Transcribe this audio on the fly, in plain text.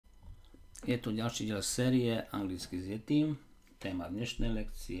Je to ďalší diel série anglicky s Jetím. Téma dnešnej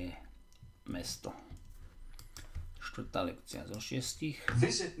lekcie mesto. 4. lekcia zo 6.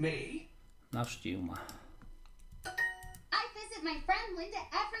 Visit me. Navštív ma. I visit my friend Linda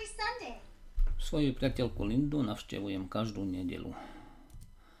every Sunday. Svoju priateľku Lindu navštevujem každú nedeľu.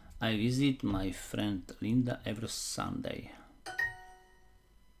 I visit my friend Linda every Sunday.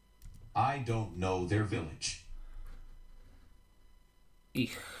 I don't know their village.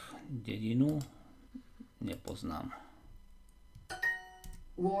 Ich dedinu nepoznám.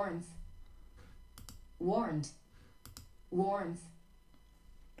 Warmth. Warmed. Warmth.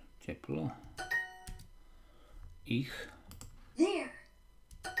 Teplo. Ich. There.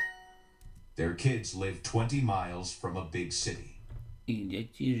 Their kids live 20 miles from a big city. Ich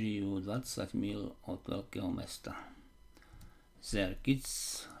deti žijú 20 mil od veľkého mesta. Their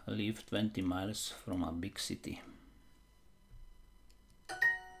kids live 20 miles from a big city.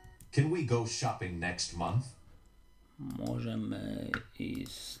 Can we go shopping next month? Môžeme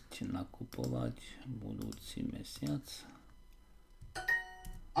ísť nakupovať budúci mesiac.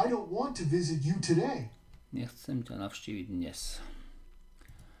 I don't want to visit you today. Nechcem ťa navštíviť dnes.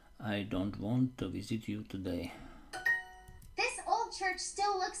 I don't want to visit you today. This old church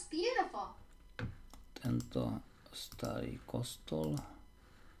still looks beautiful. Tento starý kostol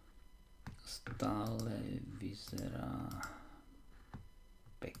stále vyzerá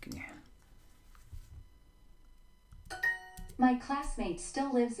pekne. My classmate still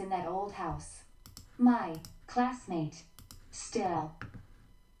lives in that old house. My classmate still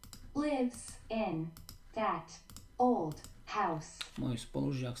lives in that old house. Môj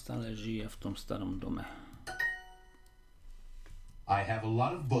spolužiak stále žije v tom starom dome. I have a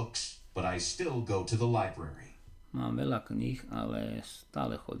lot of books, but I still go to the library. Mám veľa kníh, ale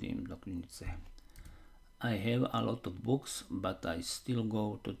stále chodím do knižnice. I have a lot of books, but I still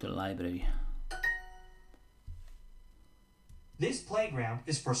go to the library. This playground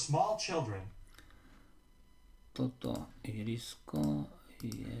is for small children. Toto ihrisko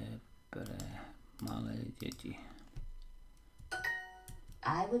je pre malé deti.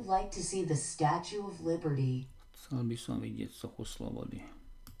 I would like to see the Statue of Liberty. Chcel by som vidieť sochu slobody.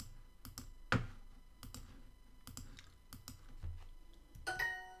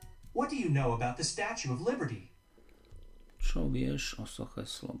 What do you know about the Statue of Liberty? Čo vieš o soche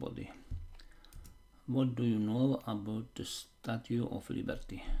slobody? What do you know about the Statue of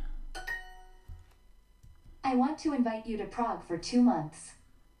Liberty? I want to invite you to Prague for 2 months.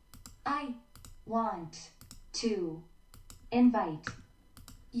 I want to invite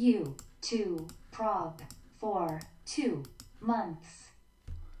you to Prague for 2 months.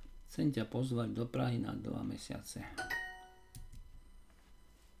 Chcem ťa pozvať do Prahy na 2 mesiace.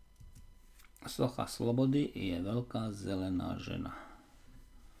 Socha slobody je veľká zelená žena.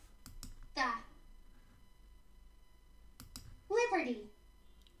 The Liberty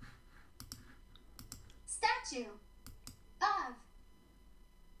Statue of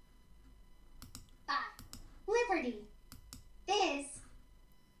Liberty is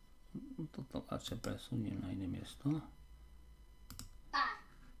Toto radšej presuniem na iné miesto. a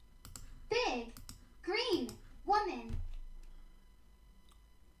big green woman.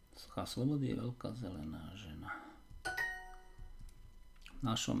 Socha slobody je veľká zelená žena. V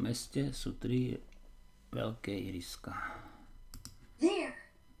našom meste sú 3 veľké ihriská.